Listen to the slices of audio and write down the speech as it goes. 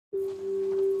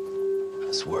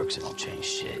This works, it don't change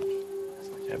shit.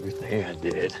 Everything I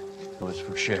did was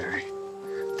for Sherry.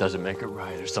 Doesn't make it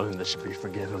right or something that should be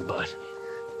forgiven, but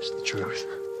it's the truth.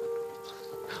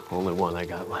 Only one I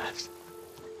got left.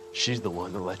 She's the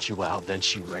one that let you out, then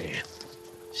she ran.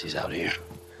 She's out here.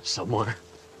 Somewhere.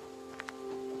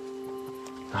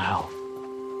 How?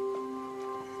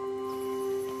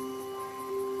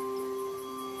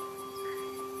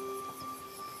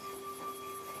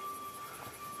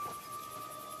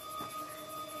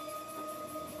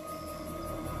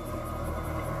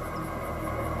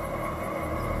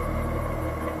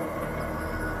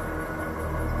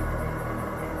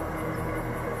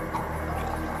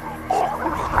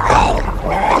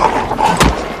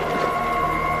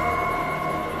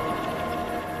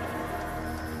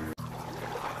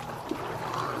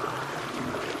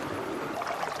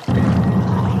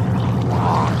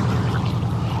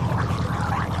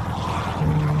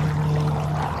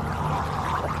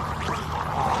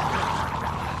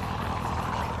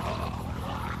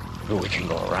 We can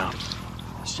go around.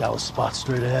 Shallow spot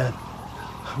straight ahead.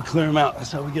 We clear them out.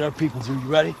 That's how we get our people through. You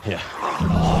ready? Yeah.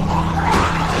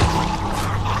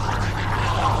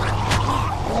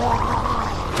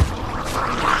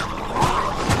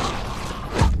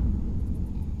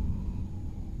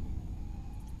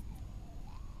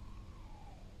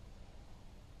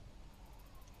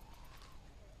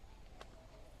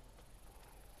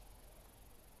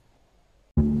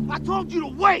 I told you to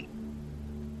wait!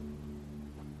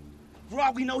 For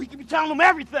all we know, he could be telling them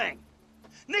everything.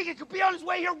 Nigga could be on his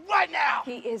way here right now.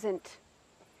 He isn't.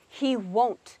 He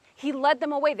won't. He led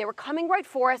them away. They were coming right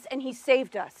for us, and he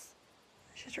saved us.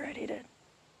 She's right, he did.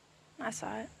 I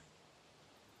saw it.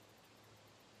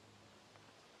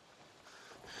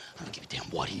 I don't give a damn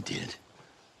what he did.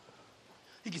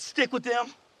 He can stick with them.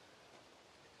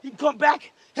 He can come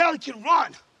back. Hell, he can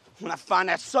run. When I find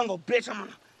that son of a bitch, I'm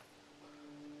gonna...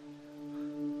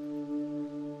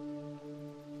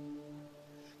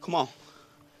 Come on.